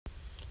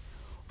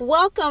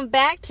Welcome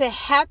back to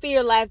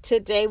Happier Life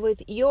Today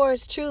with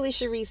yours truly,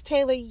 Sharice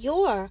Taylor,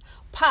 your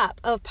pop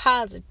of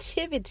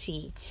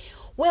positivity.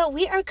 Well,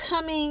 we are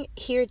coming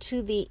here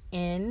to the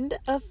end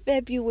of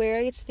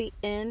February. It's the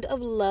end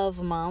of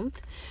Love Month.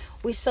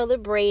 We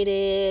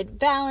celebrated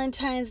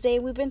Valentine's Day.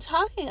 We've been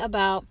talking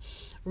about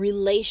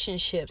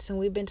relationships and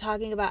we've been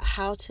talking about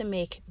how to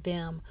make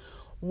them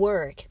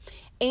work.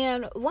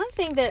 And one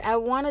thing that I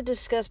want to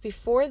discuss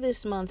before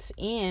this month's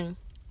end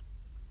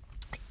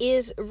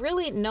is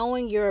really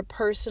knowing your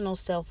personal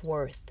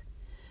self-worth.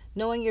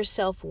 Knowing your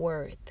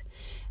self-worth.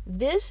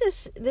 This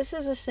is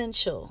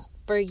essential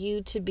for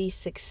you to be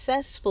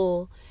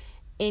successful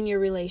in your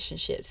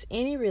relationships,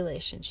 any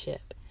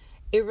relationship.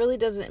 It really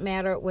doesn't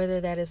matter whether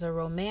that is a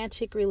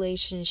romantic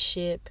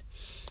relationship,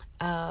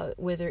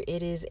 whether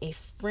it is a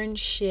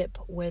friendship,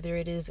 whether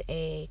it is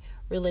a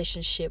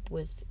relationship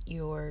with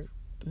your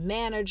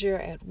manager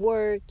at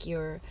work,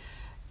 your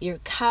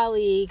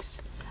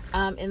colleagues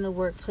in the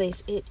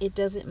workplace. It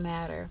doesn't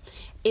matter.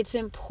 It's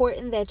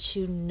important that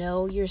you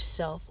know your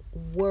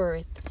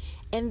self-worth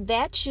and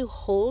that you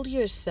hold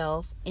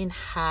yourself in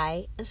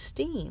high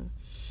esteem.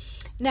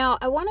 Now,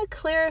 I want to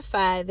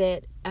clarify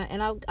that,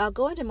 and I'll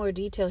go into more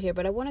detail here,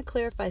 but I want to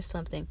clarify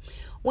something.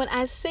 When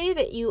I say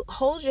that you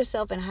hold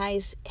yourself in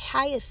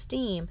high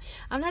esteem,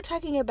 I'm not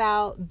talking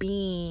about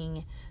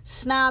being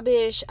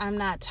snobbish. I'm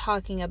not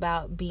talking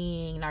about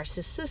being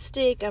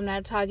narcissistic. I'm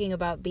not talking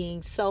about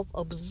being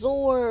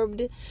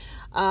self-absorbed,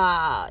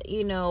 haughty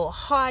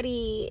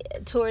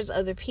towards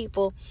other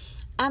people.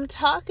 I'm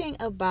talking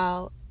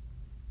about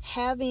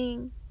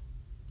having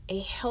a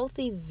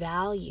healthy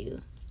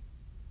value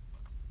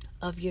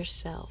of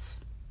yourself.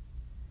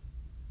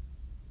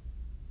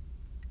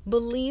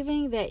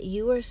 Believing that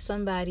you are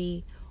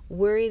somebody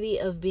worthy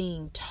of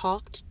being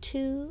talked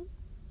to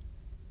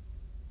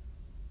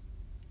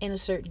in a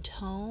certain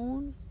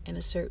tone, in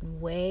a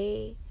certain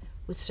way,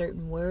 with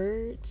certain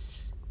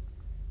words.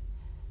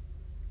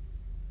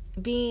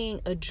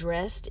 Being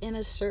addressed in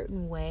a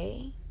certain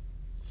way.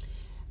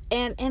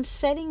 And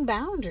setting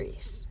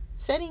boundaries.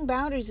 Setting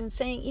boundaries and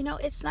saying,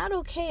 it's not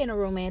okay in a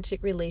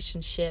romantic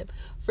relationship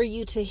for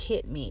you to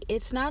hit me.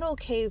 It's not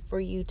okay for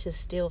you to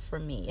steal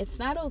from me. It's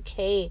not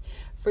okay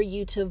for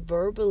you to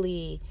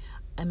verbally,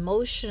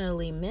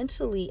 emotionally,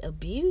 mentally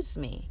abuse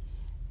me.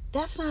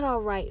 That's not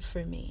all right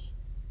for me.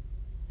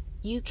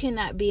 You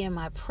cannot be in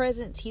my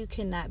presence. You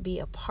cannot be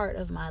a part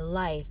of my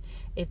life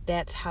if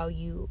that's how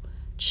you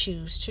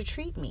choose to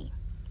treat me.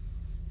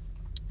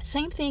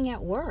 Same thing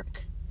at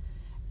work.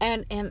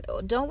 And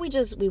don't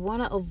we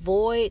want to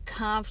avoid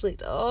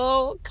conflict.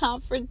 Oh,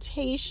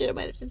 confrontation.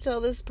 I have to tell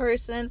this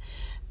person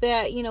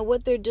that,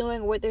 what they're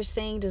doing, what they're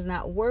saying does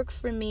not work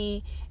for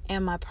me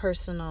and my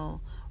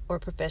personal or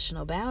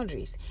professional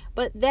boundaries.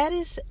 But that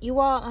is,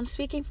 you all, I'm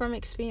speaking from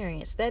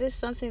experience. That is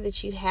something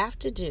that you have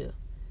to do.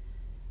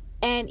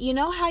 And you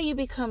know how you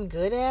become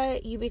good at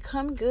it? You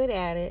become good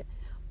at it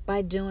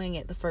by doing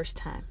it the first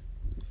time.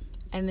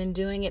 And then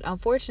doing it,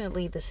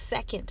 unfortunately, the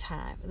second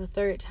time, the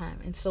third time,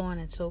 and so on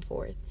and so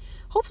forth.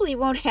 Hopefully you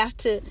won't have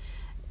to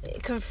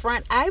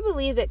confront. I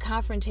believe that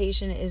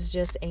confrontation is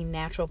just a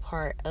natural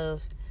part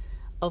of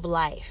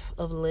life,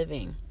 of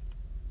living.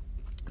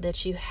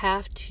 That you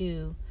have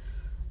to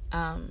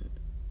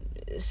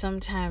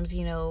sometimes,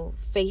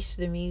 face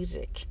the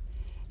music,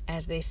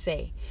 as they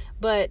say.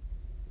 But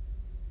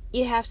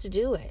you have to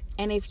do it.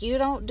 And if you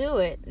don't do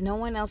it, no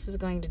one else is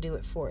going to do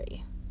it for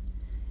you.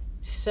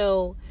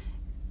 So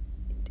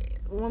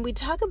when we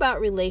talk about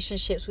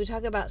relationships, we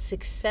talk about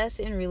success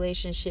in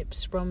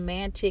relationships,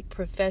 romantic,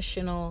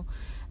 professional,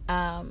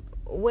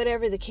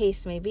 whatever the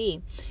case may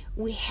be.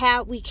 We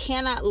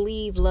cannot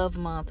leave Love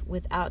Month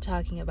without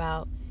talking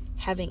about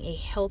having a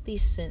healthy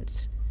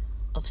sense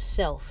of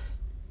self,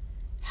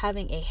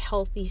 having a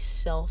healthy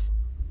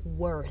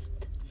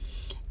self-worth.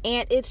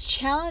 And it's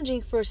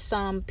challenging for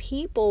some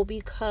people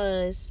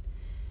because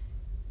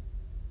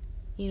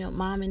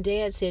mom and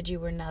dad said you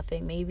were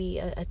nothing. Maybe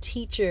a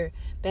teacher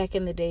back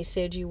in the day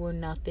said you were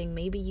nothing.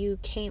 Maybe you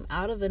came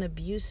out of an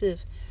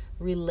abusive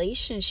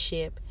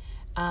relationship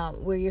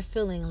where you're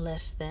feeling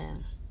less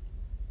than.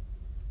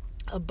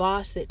 A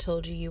boss that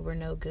told you were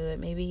no good.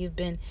 Maybe you've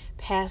been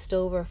passed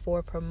over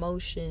for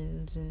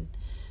promotions and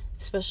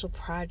special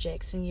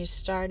projects and you're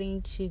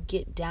starting to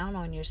get down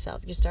on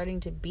yourself. You're starting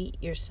to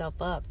beat yourself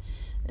up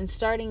and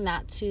starting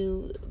not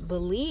to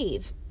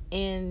believe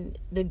in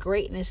the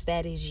greatness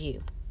that is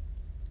you.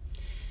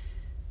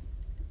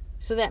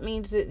 So that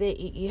means that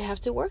you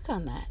have to work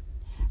on that.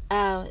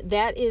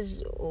 That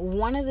is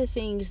one of the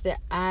things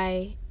that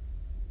I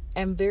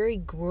am very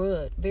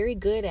good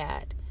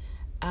at.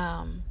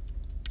 I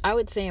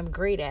would say I'm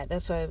great at.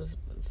 That's why I was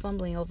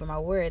fumbling over my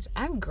words.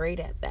 I'm great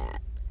at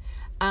that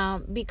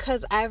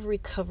because I've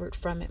recovered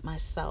from it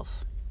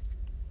myself.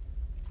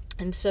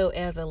 And so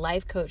as a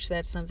life coach,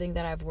 that's something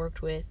that I've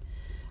worked with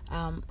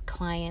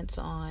clients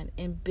on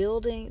in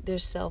building their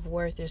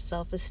self-worth, their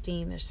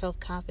self-esteem, their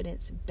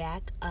self-confidence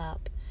back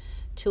up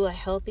to a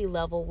healthy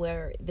level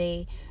where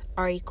they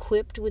are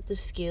equipped with the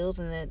skills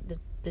and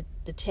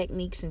the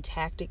techniques and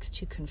tactics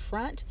to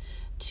confront,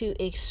 to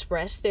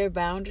express their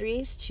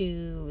boundaries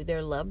to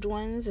their loved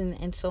ones,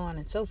 and so on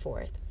and so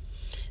forth.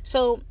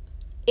 So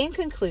in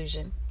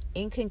conclusion,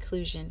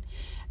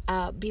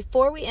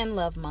 before we end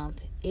Love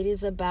Month, it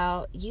is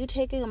about you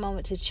taking a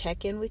moment to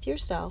check in with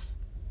yourself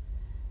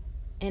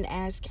and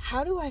ask,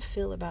 how do I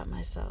feel about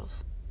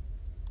myself?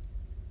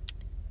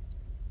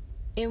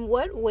 In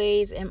what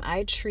ways am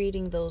I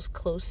treating those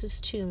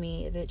closest to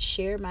me that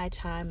share my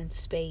time and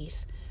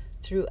space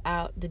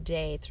throughout the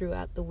day,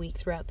 throughout the week,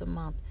 throughout the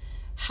month?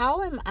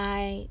 How am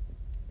I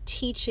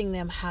teaching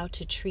them how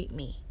to treat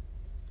me?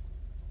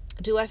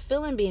 Do I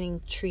feel I'm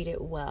being treated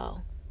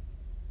well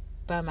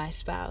by my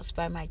spouse,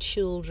 by my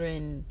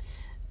children,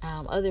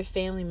 other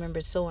family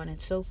members, so on and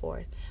so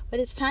forth? But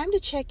it's time to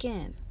check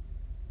in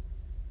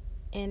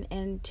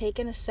and take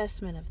an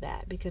assessment of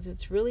that, because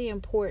it's really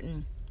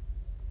important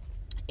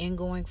in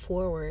going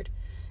forward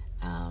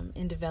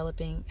in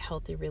developing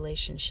healthy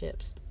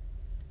relationships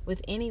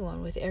with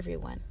anyone, with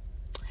everyone.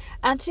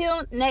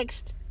 Until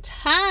next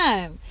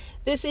time,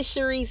 this is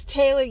Cherise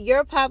Taylor,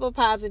 your Pop of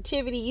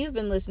Positivity. You've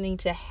been listening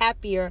to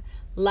Happier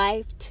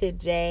Life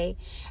Today.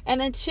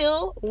 And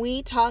until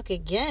we talk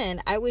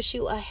again, I wish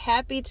you a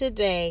happy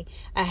today,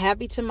 a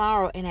happy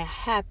tomorrow, and a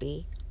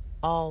happy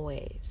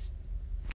always.